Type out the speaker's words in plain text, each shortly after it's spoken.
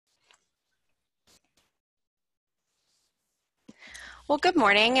Well, good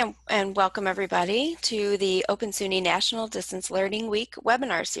morning and welcome everybody to the Open SUNY National Distance Learning Week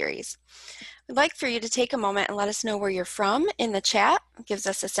webinar series. We'd like for you to take a moment and let us know where you're from in the chat. It gives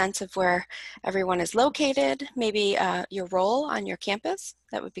us a sense of where everyone is located, maybe your role on your campus.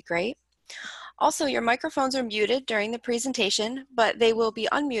 That would be great. Also, your microphones are muted during the presentation, but they will be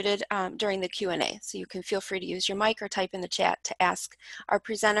unmuted during the Q&A. So you can feel free to use your mic or type in the chat to ask our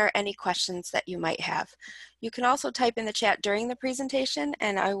presenter any questions that you might have. You can also type in the chat during the presentation,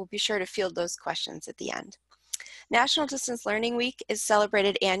 and I will be sure to field those questions at the end. National Distance Learning Week is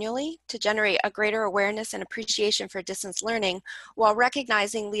celebrated annually to generate a greater awareness and appreciation for distance learning while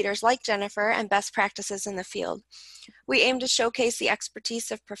recognizing leaders like Jennifer and best practices in the field. We aim to showcase the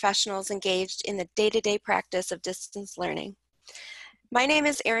expertise of professionals engaged in the day-to-day practice of distance learning. My name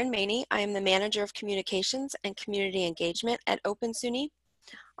is Erin Maney. I am the Manager of Communications and Community Engagement at Open SUNY.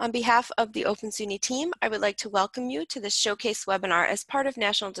 On behalf of the Open SUNY team, I would like to welcome you to this showcase webinar as part of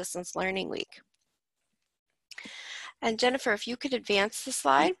National Distance Learning Week. And Jennifer, if you could advance the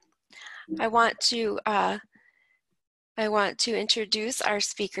slide, I want to introduce our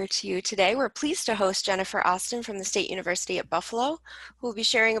speaker to you today. We're pleased to host Jennifer Austin from the State University at Buffalo, who will be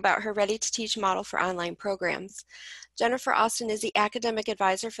sharing about her Ready to Teach model for online programs. Jennifer Austin is the Academic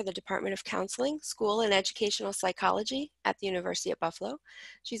Advisor for the Department of Counseling, School and Educational Psychology at the University at Buffalo.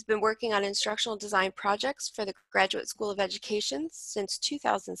 She's been working on instructional design projects for the Graduate School of Education since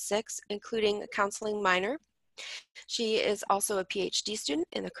 2006, including a counseling minor. She is also a PhD student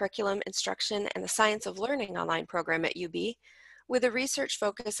in the Curriculum, Instruction, and the Science of Learning online program at UB, with a research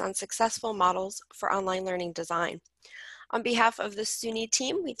focus on successful models for online learning design. On behalf of the SUNY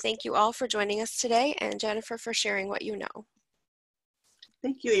team, we thank you all for joining us today, and Jennifer for sharing what you know.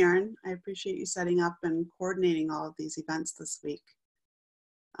 Thank you, Erin. I appreciate you setting up and coordinating all of these events this week.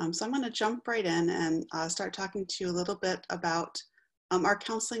 So I'm going to jump right in and start talking to you a little bit about our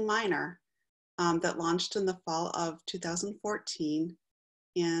counseling minor. That launched in the fall of 2014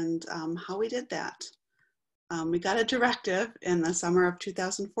 and how we did that. We got a directive in the summer of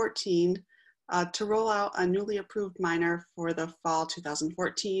 2014 to roll out a newly approved minor for the fall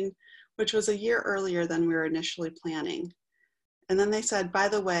 2014, which was a year earlier than we were initially planning. And then they said, by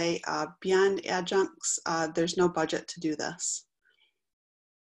the way, beyond adjuncts, there's no budget to do this.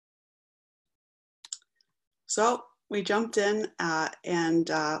 So we jumped in and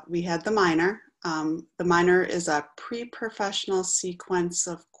we had the minor. The minor is a pre-professional sequence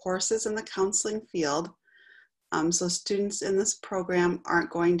of courses in the counseling field. So students in this program aren't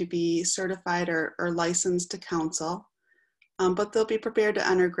going to be certified or licensed to counsel, but they'll be prepared to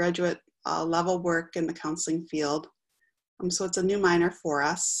undergraduate level work in the counseling field. So it's a new minor for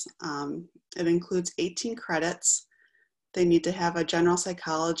us. It includes 18 credits. They need to have a general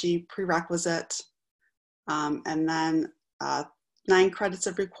psychology prerequisite, and then 9 credits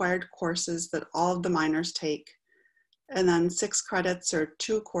of required courses that all of the minors take, and then 6 credits or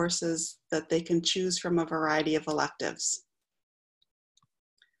 2 courses that they can choose from a variety of electives.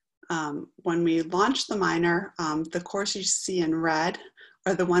 When we launched the minor, the courses you see in red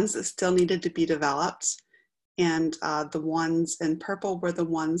are the ones that still needed to be developed, and the ones in purple were the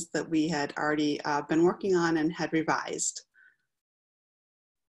ones that we had already been working on and had revised.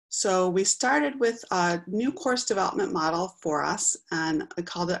 So we started with a new course development model for us, and I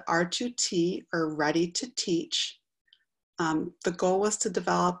called it R2T, or Ready to Teach. The goal was to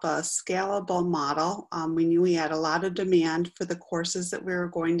develop a scalable model. We knew we had a lot of demand for the courses that we were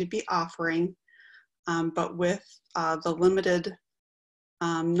going to be offering, but with the limited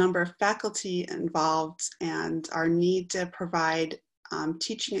number of faculty involved and our need to provide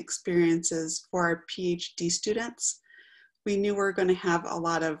teaching experiences for our PhD students, we knew we were going to have a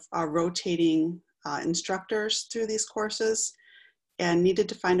lot of rotating instructors through these courses and needed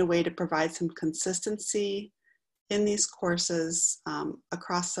to find a way to provide some consistency in these courses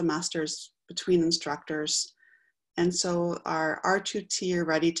across semesters between instructors. And so our R2T, or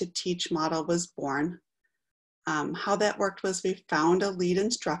Ready to Teach model, was born. How that worked was we found a lead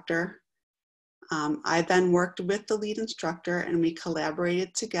instructor. I then worked with the lead instructor and we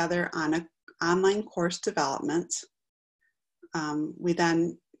collaborated together on an online course development. We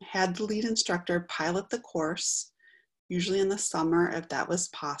then had the lead instructor pilot the course, usually in the summer if that was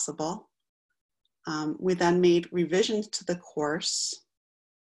possible. We then made revisions to the course,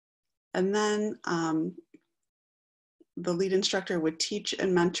 and then the lead instructor would teach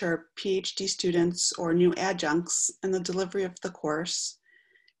and mentor PhD students or new adjuncts in the delivery of the course,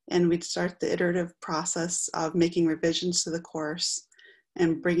 and we'd start the iterative process of making revisions to the course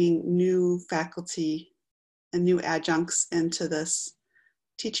and bringing new faculty and new adjuncts into this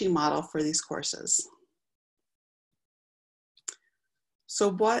teaching model for these courses. So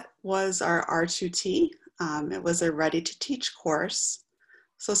what was our R2T? It was a Ready to Teach course.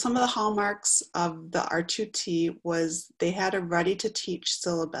 So some of the hallmarks of the R2T was they had a Ready to Teach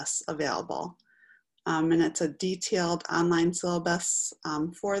syllabus available. And it's a detailed online syllabus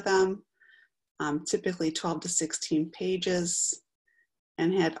for them, typically 12 to 16 pages,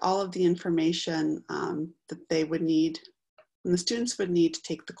 and had all of the information that they would need and the students would need to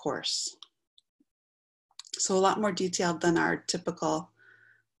take the course. So a lot more detailed than our typical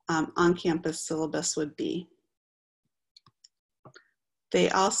on-campus syllabus would be. They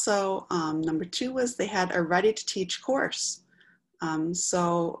also, number 2 was they had a Ready to Teach course. UB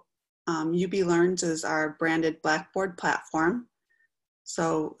Learns is our branded Blackboard platform.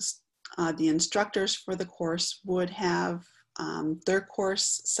 So the instructors for the course would have their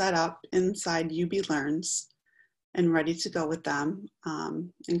course set up inside UB Learns and ready to go with them,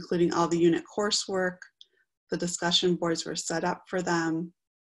 including all the unit coursework. The discussion boards were set up for them.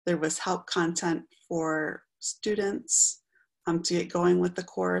 There was help content for students to get going with the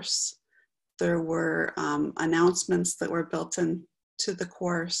course. There were announcements that were built into the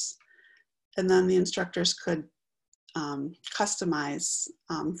course. And then the instructors could customize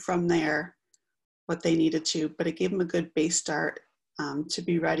from there what they needed to, but it gave them a good base start to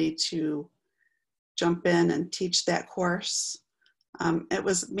be ready to jump in and teach that course. It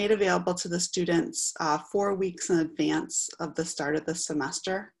was made available to the students 4 weeks in advance of the start of the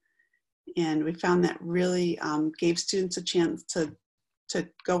semester. And we found that really gave students a chance to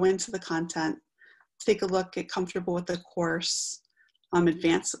go into the content, take a look, get comfortable with the course,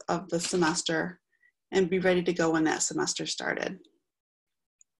 advance of the semester, and be ready to go when that semester started.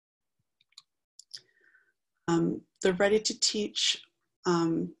 The Ready to Teach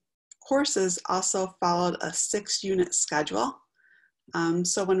courses also followed a 6-unit schedule.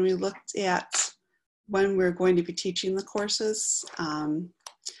 So when we looked at when we're going to be teaching the courses,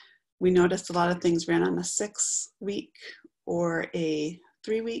 we noticed a lot of things ran on a 6-week or a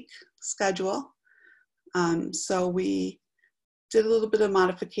 3-week schedule. So we did a little bit of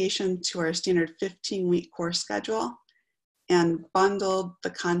modification to our standard 15-week course schedule and bundled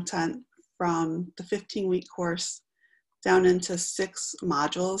the content from the 15-week course down into 6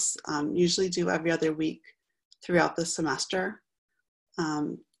 modules, usually due every other week throughout the semester.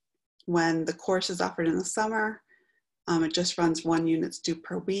 When the course is offered in the summer, it just runs 1 unit due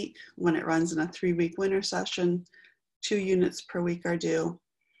per week. When it runs in a 3-week winter session, 2 units per week are due.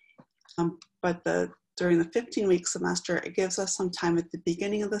 But during the 15-week semester, it gives us some time at the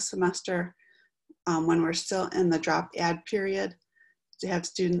beginning of the semester when we're still in the drop add period to have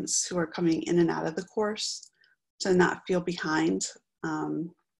students who are coming in and out of the course to not feel behind.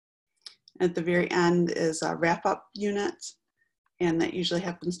 At the very end is a wrap-up unit, and that usually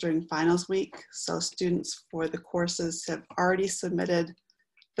happens during finals week. So students for the courses have already submitted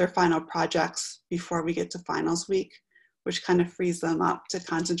their final projects before we get to finals week, which kind of frees them up to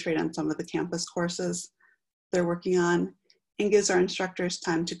concentrate on some of the campus courses they're working on and gives our instructors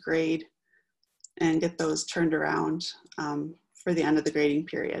time to grade and get those turned around for the end of the grading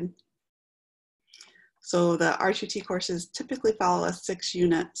period. So the R2T courses typically follow a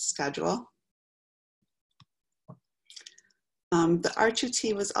 6-unit schedule. The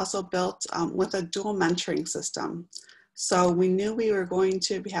R2T was also built with a dual mentoring system. So we knew we were going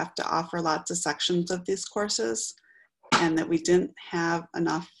to have to offer lots of sections of these courses and that we didn't have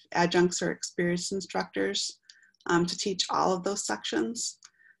enough adjuncts or experienced instructors to teach all of those sections.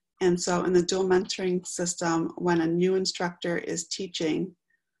 And so in the dual mentoring system, when a new instructor is teaching,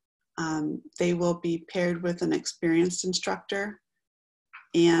 they will be paired with an experienced instructor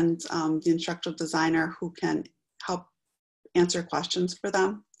and the instructional designer who can help answer questions for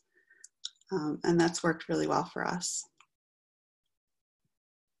them. And that's worked really well for us.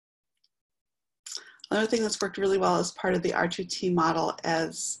 Another thing that's worked really well as part of the R2T model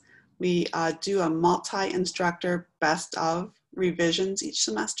is we do a multi-instructor best of revisions each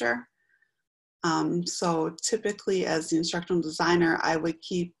semester. So typically as the instructional designer, I would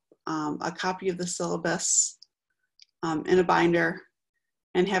keep a copy of the syllabus in a binder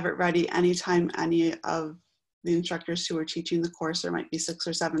and have it ready anytime any of the instructors who are teaching the course, there might be 6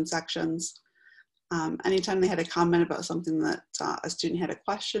 or 7 sections. Anytime they had a comment about something that a student had a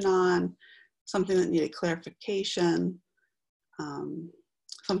question on, something that needed clarification,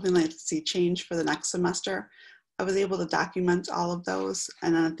 something like to see change for the next semester, I was able to document all of those.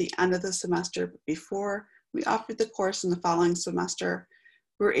 And then at the end of the semester, before we offered the course in the following semester,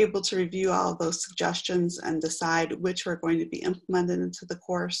 we were able to review all of those suggestions and decide which were going to be implemented into the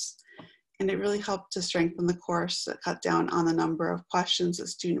course. And it really helped to strengthen the course, cut down on the number of questions that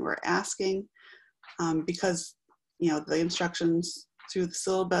students were asking because the instructions through the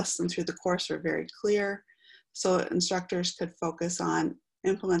syllabus and through the course were very clear, so instructors could focus on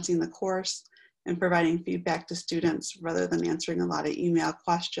implementing the course and providing feedback to students rather than answering a lot of email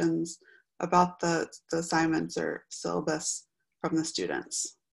questions about the assignments or syllabus from the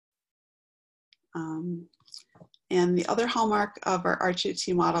students. And the other hallmark of our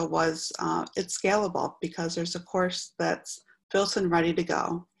R2T model was it's scalable because there's a course that's built and ready to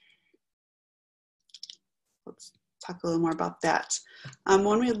go. Let's talk a little more about that.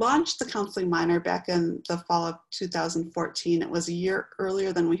 When we launched the counseling minor back in the fall of 2014, it was a year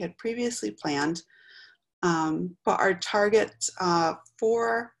earlier than we had previously planned. But our target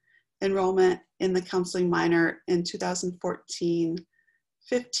for enrollment in the counseling minor in 2014-15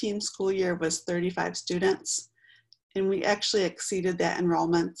 school year was 35 students. And we actually exceeded that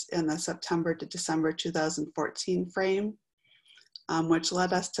enrollment in the September to December 2014 frame, which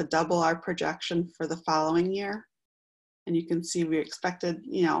led us to double our projection for the following year. And you can see we expected,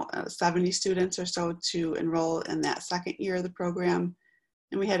 70 students or so to enroll in that second year of the program,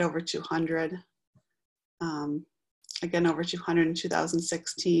 and we had over 200. Again, over 200 in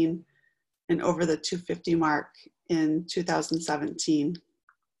 2016, and over the 250 mark in 2017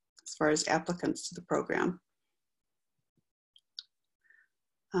 as far as applicants to the program.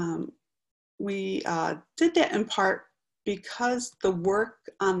 We did that in part because the work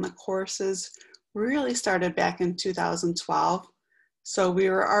on the courses really started back in 2012. So we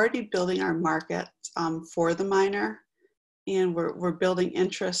were already building our market for the minor, and we're building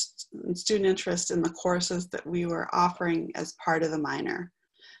interest and student interest in the courses that we were offering as part of the minor.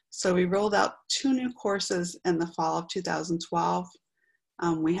 So we rolled out 2 new courses in the fall of 2012.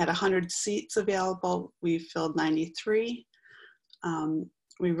 We had 100 seats available. We filled 93.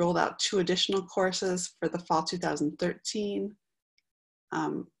 We rolled out 2 additional courses for the fall 2013.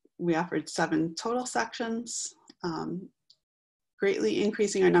 We offered 7 total sections, greatly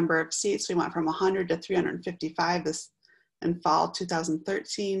increasing our number of seats. We went from 100 to 355 in fall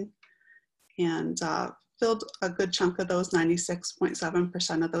 2013, and filled a good chunk of those.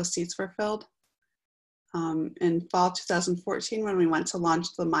 96.7% of those seats were filled. In fall 2014, when we went to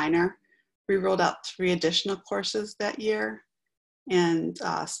launch the minor, we rolled out 3 additional courses that year and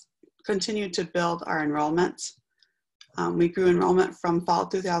continued to build our enrollment. We grew enrollment from fall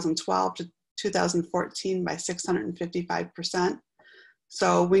 2012 to 2014 by 655%.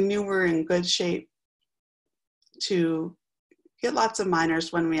 So we knew we were in good shape to get lots of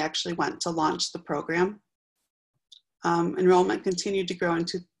minors when we actually went to launch the program. Enrollment continued to grow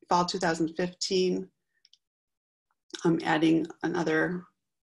into fall 2015, adding another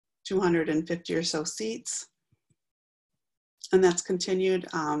 250 or so seats. And that's continued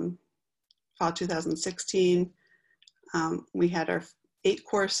fall 2016. We had our 8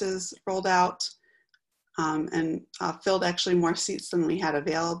 courses rolled out and filled actually more seats than we had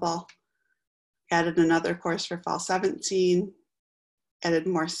available. Added another course for fall 17, added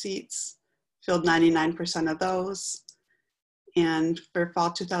more seats, filled 99% of those. And for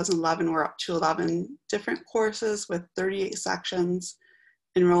fall 2011, we're up to 11 different courses with 38 sections,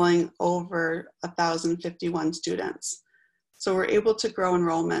 enrolling over 1,051 students. So we're able to grow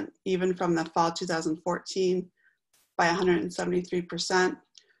enrollment even from the fall 2014 by 173%,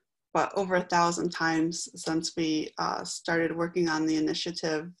 but over 1,000 times since we started working on the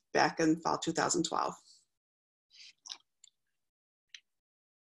initiative back in fall 2012.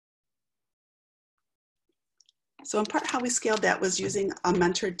 So in part how we scaled that was using a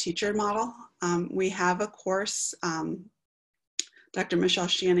mentored teacher model. We have a course, Dr. Michelle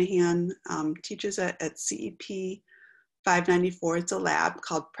Shanahan teaches it at CEP 594. It's a lab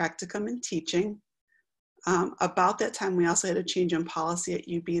called Practicum in Teaching. About that time, we also had a change in policy at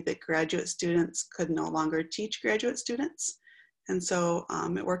UB that graduate students could no longer teach graduate students. And so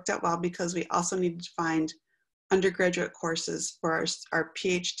it worked out well because we also needed to find undergraduate courses for our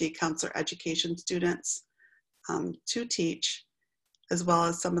PhD counselor education students to teach, as well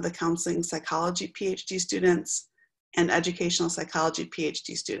as some of the counseling psychology PhD students and educational psychology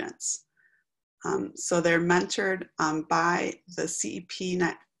PhD students. So they're mentored by the CEP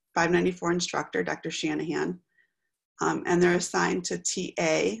 594 instructor, Dr. Shanahan, and they're assigned to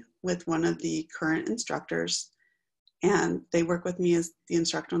TA with one of the current instructors. And they work with me as the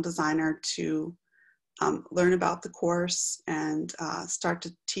instructional designer to learn about the course and start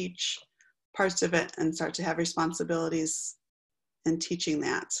to teach parts of it and start to have responsibilities in teaching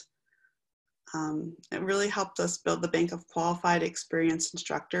that. It really helped us build the bank of qualified, experienced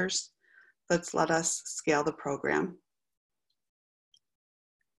instructors that's let us scale the program.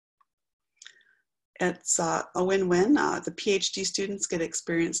 It's a win-win. The PhD students get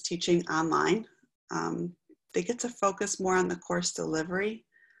experience teaching online. they get to focus more on the course delivery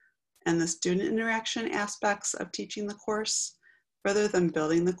and the student interaction aspects of teaching the course rather than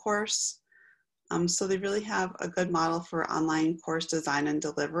building the course. So they really have a good model for online course design and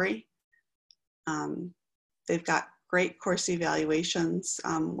delivery. They've got great course evaluations,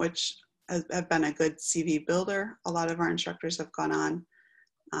 which have been a good CV builder. A lot of our instructors have gone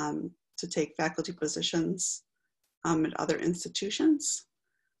on to take faculty positions at other institutions.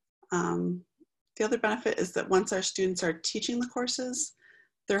 The other benefit is that once our students are teaching the courses,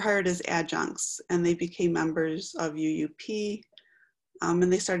 they're hired as adjuncts and they became members of UUP,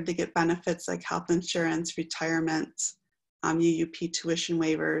 and they started to get benefits like health insurance, retirement, UUP tuition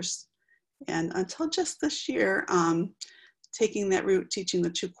waivers. And until just this year, taking that route, teaching the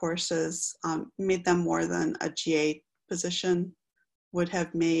two courses, made them more than a GA position would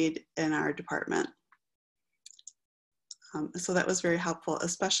have made in our department. So that was very helpful,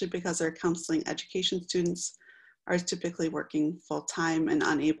 especially because our counseling education students are typically working full-time and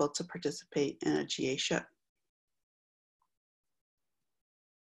unable to participate in a GA-ship.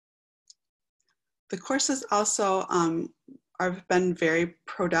 The courses also have been very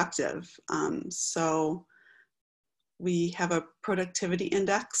productive. So we have a productivity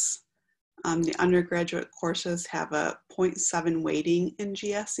index. The undergraduate courses have a 0.7 weighting in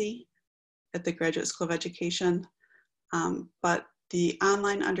GSE at the Graduate School of Education. But the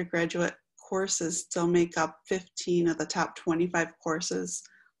online undergraduate courses still make up 15 of the top 25 courses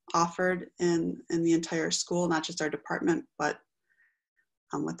offered in the entire school, not just our department, but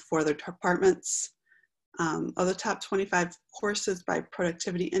with 4 other departments. Of the top 25 courses by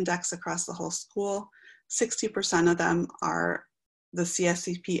productivity index across the whole school, 60% of them are the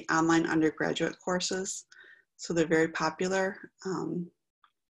CSCP online undergraduate courses. So they're very popular.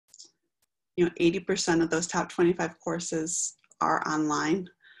 80% of those top 25 courses are online.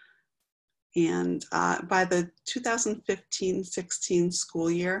 And by the 2015-16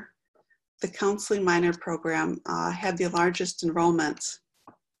 school year, the counseling minor program had the largest enrollment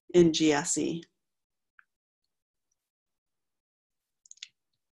in GSE.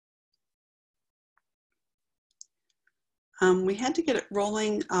 We had to get it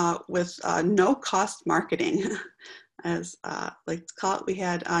rolling with no cost marketing. As like to call it, we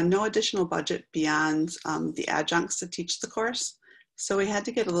had no additional budget beyond the adjuncts to teach the course. So we had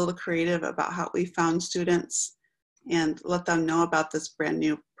to get a little creative about how we found students and let them know about this brand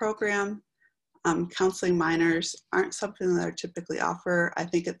new program. Counseling minors aren't something that are typically offered. I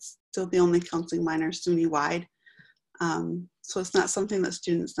think it's still the only counseling minor SUNY-wide. So it's not something that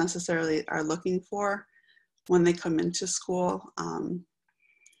students necessarily are looking for when they come into school.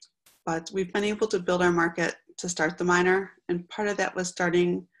 But we've been able to build our market to start the minor, and part of that was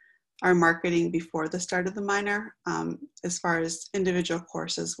starting our marketing before the start of the minor as far as individual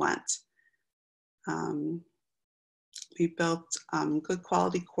courses went. We built good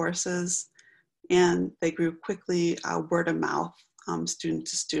quality courses, and they grew quickly word of mouth, student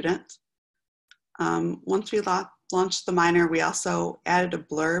to student. Once we launched the minor, we also added a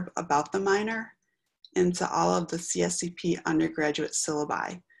blurb about the minor into all of the CSCP undergraduate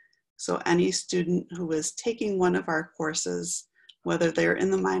syllabi. So any student who was taking one of our courses, whether they're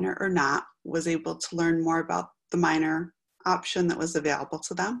in the minor or not, was able to learn more about the minor option that was available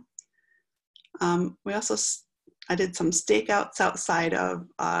to them. I did some stakeouts outside of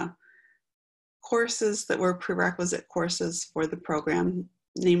courses that were prerequisite courses for the program,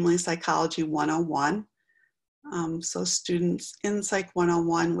 namely Psychology 101. So students in Psych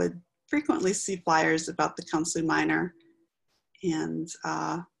 101 would frequently see flyers about the counseling minor and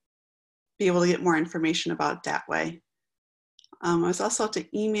be able to get more information about it that way. I was also to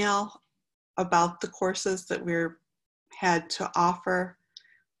email about the courses that we had to offer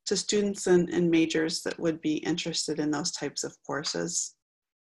to students and majors that would be interested in those types of courses.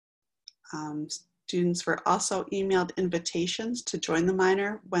 Students were also emailed invitations to join the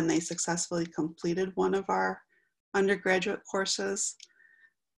minor when they successfully completed one of our undergraduate courses.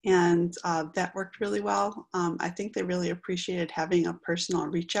 And that worked really well. I think they really appreciated having a personal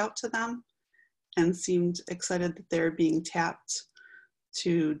reach out to them and seemed excited that they were being tapped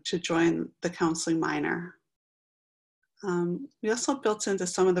to join the counseling minor. We also built into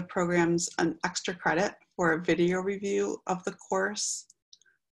some of the programs an extra credit for a video review of the course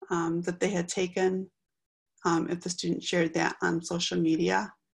that they had taken if the student shared that on social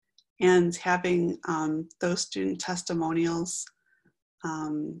media. And having those student testimonials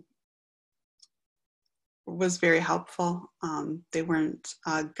was very helpful. They weren't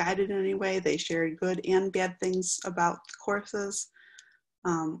guided in any way. They shared good and bad things about the courses,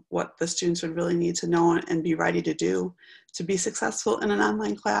 what the students would really need to know and be ready to do to be successful in an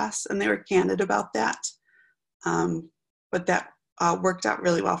online class. And they were candid about that. But that worked out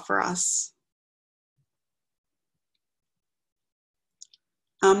really well for us.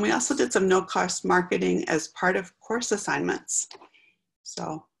 We also did some no-cost marketing as part of course assignments.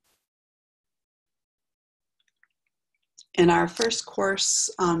 So in our first course,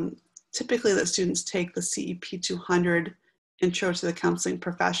 typically the students take the CEP 200 Intro to the Counseling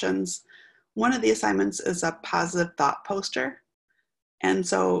Professions. One of the assignments is a positive thought poster. And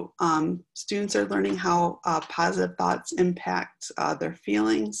so students are learning how positive thoughts impact their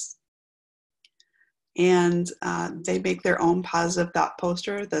feelings. And they make their own positive thought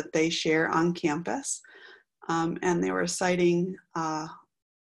poster that they share on campus. And they were citing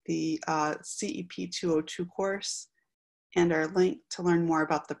the CEP 202 course and our link to learn more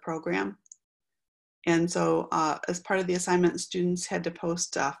about the program. And so as part of the assignment, students had to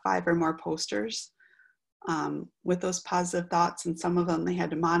post 5 or more posters with those positive thoughts, and some of them they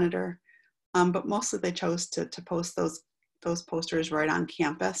had to monitor, but mostly they chose to post those posters right on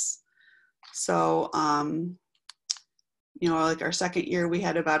campus. So, you know, like our second year, we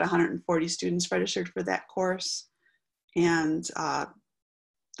had about 140 students registered for that course, and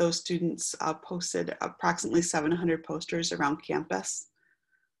those students posted approximately 700 posters around campus.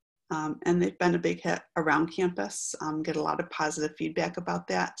 And they've been a big hit around campus, get a lot of positive feedback about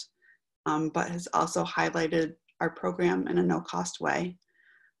that, but has also highlighted our program in a no-cost way.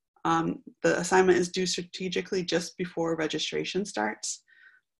 The assignment is due strategically just before registration starts.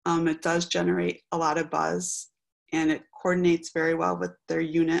 It does generate a lot of buzz, and it coordinates very well with their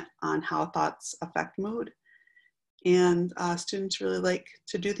unit on how thoughts affect mood. And students really like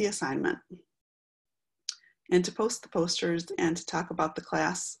to do the assignment and to post the posters and to talk about the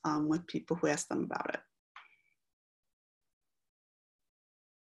class with people who ask them about it.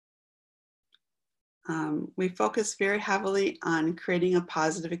 We focus very heavily on creating a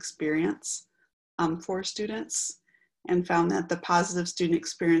positive experience for students, and found that the positive student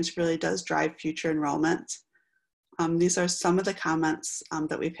experience really does drive future enrollment. These are some of the comments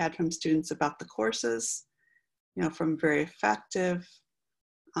that we've had from students about the courses, you know, from very effective,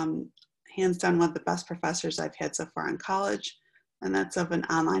 hands down one of the best professors I've had so far in college, and that's of an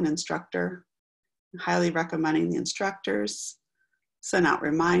online instructor. Highly recommending the instructors, send out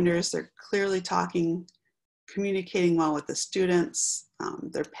reminders, they're clearly talking, communicating well with the students,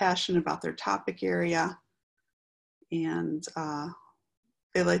 they're passionate about their topic area, and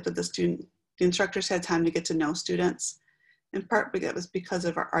they like that the instructors had time to get to know students. In part, that was because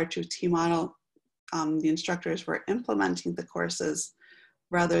of our R2T model. The instructors were implementing the courses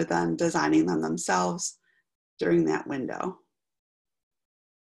rather than designing them themselves during that window.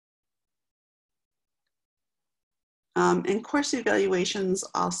 And course evaluations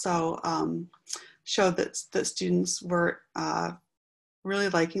also showed that students were really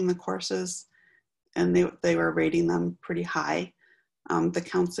liking the courses, and they were rating them pretty high. The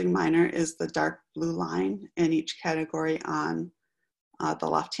counseling minor is the dark blue line in each category on the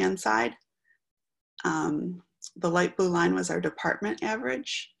left-hand side. The light blue line was our department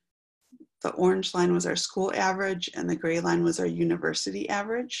average. The orange line was our school average, and the gray line was our university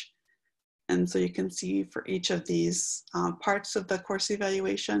average. And so you can see for each of these parts of the course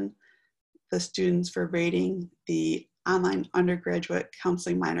evaluation, the students were rating the online undergraduate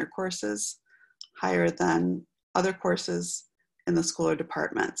counseling minor courses higher than other courses in the school or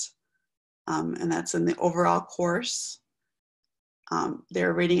department. And that's in the overall course.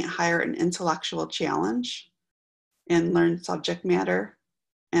 They're rating it higher in intellectual challenge and learned subject matter,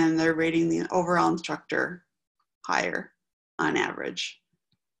 and they're rating the overall instructor higher on average.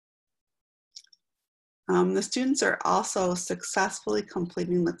 The students are also successfully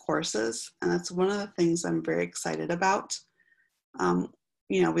completing the courses, and that's one of the things I'm very excited about.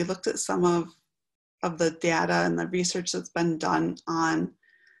 You know, we looked at some of the data and the research that's been done on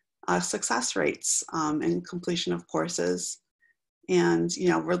success rates and completion of courses. And, you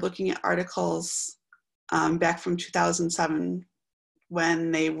know, we're looking at articles back from 2007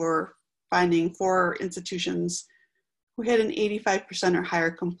 when they were finding 4 institutions who had an 85% or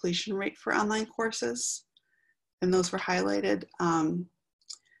higher completion rate for online courses, and those were highlighted.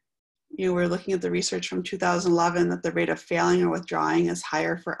 You know, we're looking at the research from 2011 that the rate of failing or withdrawing is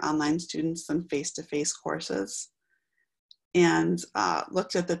higher for online students than face-to-face courses, and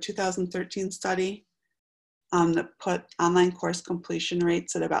looked at the 2013 study that put online course completion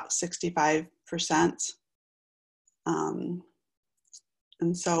rates at about 65%.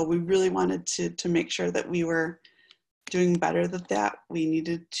 And so we really wanted to make sure that we were doing better than that. We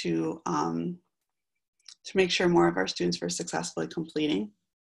needed to make sure more of our students were successfully completing.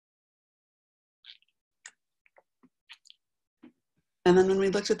 And then when we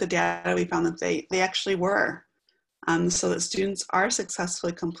looked at the data, we found that they actually were. so that students are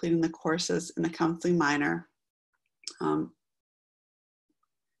successfully completing the courses in the counseling minor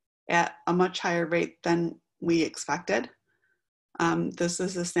at a much higher rate than we expected. This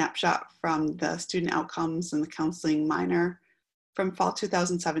is a snapshot from the student outcomes in the counseling minor from fall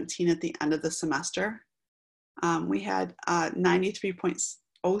 2017 at the end of the semester. We had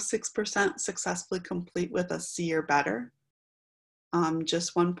 93.06% successfully complete with a C or better.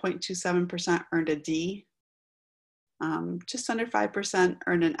 Just 1.27% earned a D. Just under 5%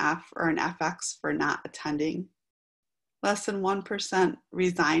 earned an F or an FX for not attending. Less than 1%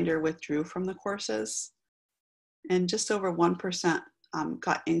 resigned or withdrew from the courses. And just over 1%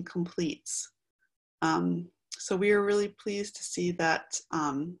 got incompletes. So we were really pleased to see that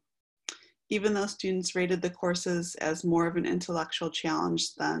even though students rated the courses as more of an intellectual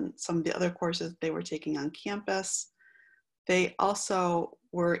challenge than some of the other courses they were taking on campus, they also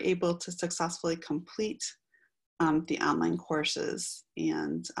were able to successfully complete the online courses.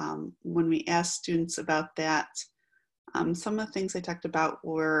 And when we asked students about that, some of the things they talked about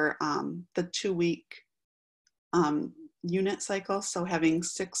were the 2-week unit cycle, so having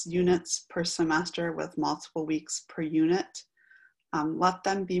 6 units per semester with multiple weeks per unit. Let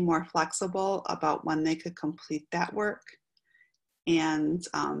them be more flexible about when they could complete that work. And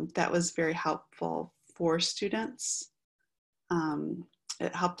that was very helpful for students.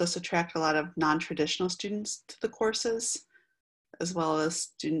 It helped us attract a lot of non-traditional students to the courses, as well as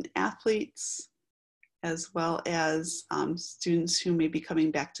student athletes, as well as students who may be coming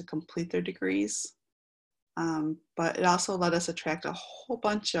back to complete their degrees. But it also let us attract a whole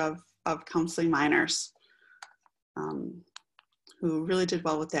bunch of counseling minors who really did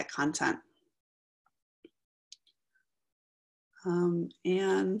well with that content.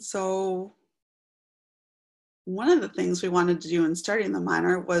 And so one of the things we wanted to do in starting the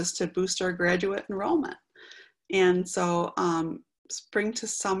minor was to boost our graduate enrollment. And so spring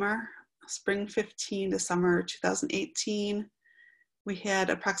 15 to summer 2018, we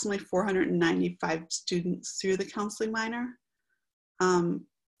had approximately 495 students through the counseling minor.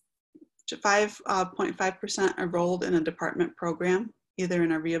 5.5% enrolled in a department program, either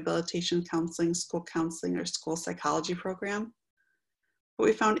in a rehabilitation counseling, school counseling, or school psychology program. But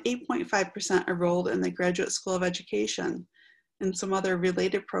we found 8.5% enrolled in the Graduate School of Education and some other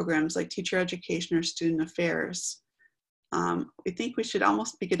related programs like teacher education or student affairs. We think we should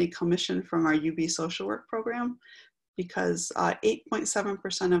almost be getting commission from our UB social work program, because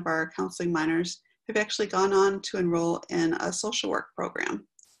 8.7% of our counseling minors have actually gone on to enroll in a social work program.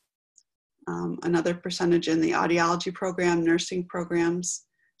 Another percentage in the audiology program, nursing programs,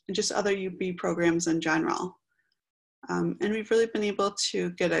 and just other UB programs in general. And we've really been able to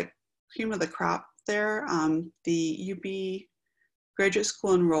get a cream of the crop there. The UB graduate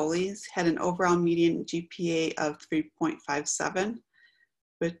school enrollees had an overall median GPA of 3.57,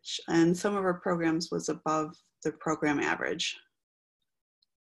 which in some of our programs was above the program average.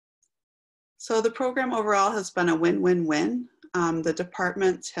 So the program overall has been a win-win-win. The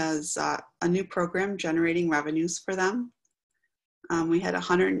department has a new program generating revenues for them. We had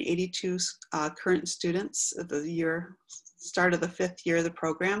 182 current students at the start of the 5th year of the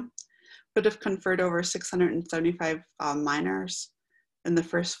program, but have conferred over 675 minors in the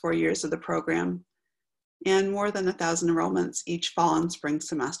first 4 years of the program, and more than 1,000 enrollments each fall and spring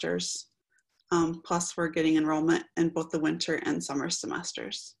semesters. Plus we're getting enrollment in both the winter and summer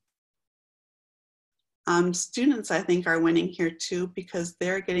semesters. Students, I think, are winning here too, because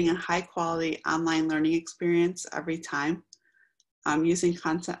they're getting a high quality online learning experience every time, using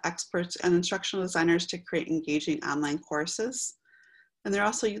content experts and instructional designers to create engaging online courses. And they're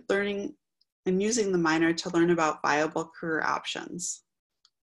also learning and using the minor to learn about viable career options.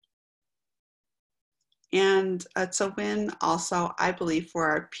 And it's a win also, I believe, for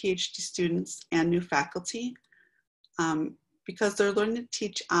our PhD students and new faculty, because they're learning to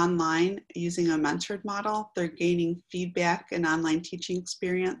teach online using a mentored model. They're gaining feedback and online teaching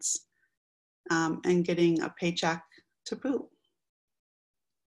experience, and getting a paycheck to boot.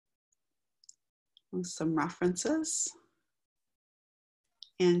 Some references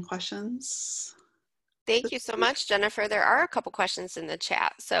and questions. Thank you so much, Jennifer. There are a couple questions in the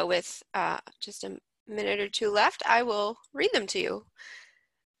chat. So with just a minute or two left, I will read them to you.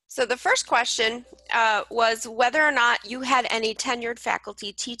 So the first question was whether or not you had any tenured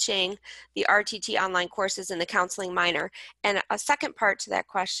faculty teaching the R2T online courses in the counseling minor. And a second part to that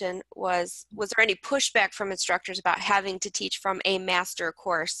question was there any pushback from instructors about having to teach from a master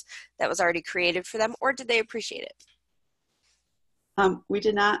course that was already created for them, or did they appreciate it? We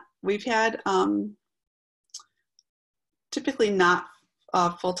did not. We've had typically not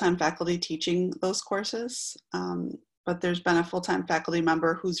full-time faculty teaching those courses, but there's been a full-time faculty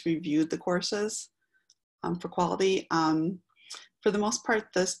member who's reviewed the courses for quality. For the most part,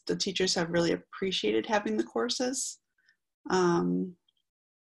 the teachers have really appreciated having the courses,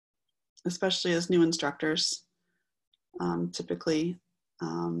 especially as new instructors. Typically,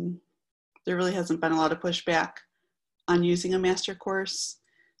 there really hasn't been a lot of pushback on using a master course,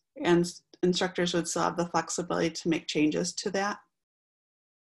 and instructors would still have the flexibility to make changes to that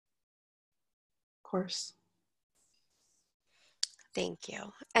course. Thank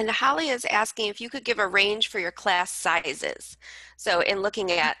you. And Holly is asking if you could give a range for your class sizes. So in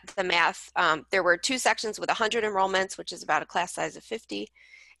looking at the math, there were 2 sections with 100 enrollments, which is about a class size of 50,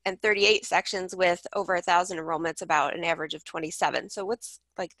 and 38 sections with over 1,000 enrollments, about an average of 27. So what's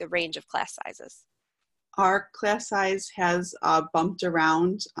like the range of class sizes? Our class size has bumped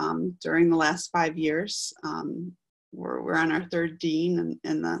around during the last 5 years. We're on our 3rd dean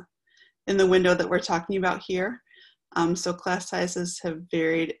in the window that we're talking about here. So class sizes have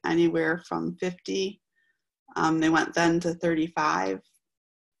varied anywhere from 50. They went then to 35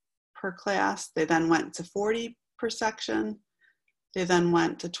 per class. They then went to 40 per section. They then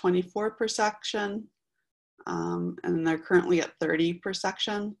went to 24 per section. And they're currently at 30 per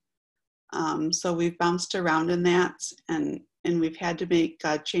section. So we've bounced around in that, and we've had to make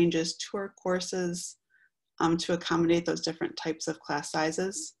changes to our courses to accommodate those different types of class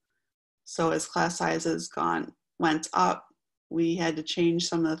sizes. So as class sizes went up, we had to change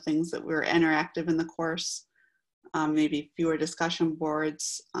some of the things that were interactive in the course, maybe fewer discussion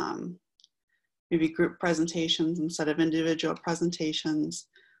boards, maybe group presentations instead of individual presentations,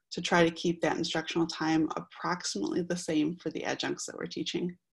 to try to keep that instructional time approximately the same for the adjuncts that we're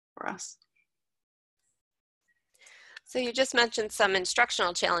teaching for us. So you just mentioned some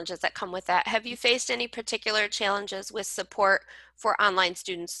instructional challenges that come with that. Have you faced any particular challenges with support for online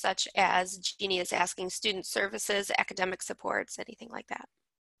students, such as Jeannie is asking, student services, academic supports, anything like that?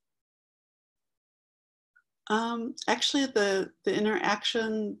 Actually, the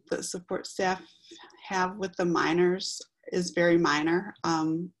interaction that support staff have with the minors is very minor.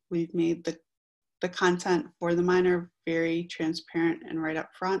 We've made the content for the minor very transparent and right up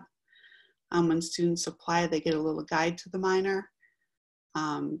front. When students apply, they get a little guide to the minor.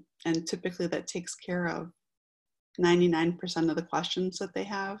 And typically that takes care of 99% of the questions that they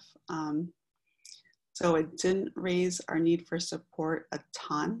have. So it didn't raise our need for support a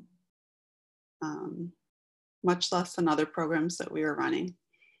ton, much less than other programs that we were running.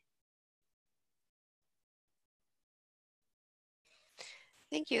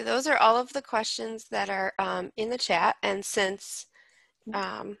 Thank you. Those are all of the questions that are in the chat. And since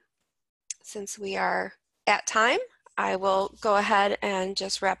we are at time, I will go ahead and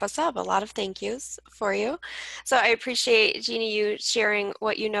just wrap us up. A lot of thank yous for you. So I appreciate, Jeannie, you sharing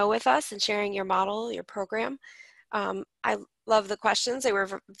what you know with us and sharing your model, your program. I love the questions. They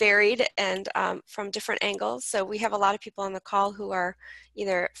were varied and from different angles. So we have a lot of people on the call who are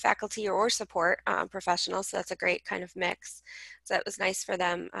either faculty or support professionals. So that's a great kind of mix. So it was nice for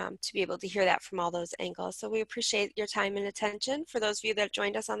them to be able to hear that from all those angles. So we appreciate your time and attention. For those of you that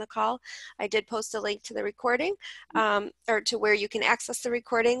joined us on the call, I did post a link to the recording or to where you can access the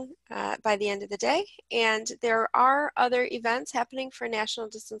recording by the end of the day. And there are other events happening for National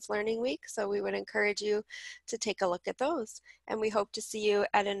Distance Learning Week. So we would encourage you to take a look at those. And we hope to see you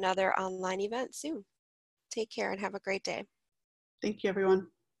at another online event soon. Take care and have a great day. Thank you, everyone.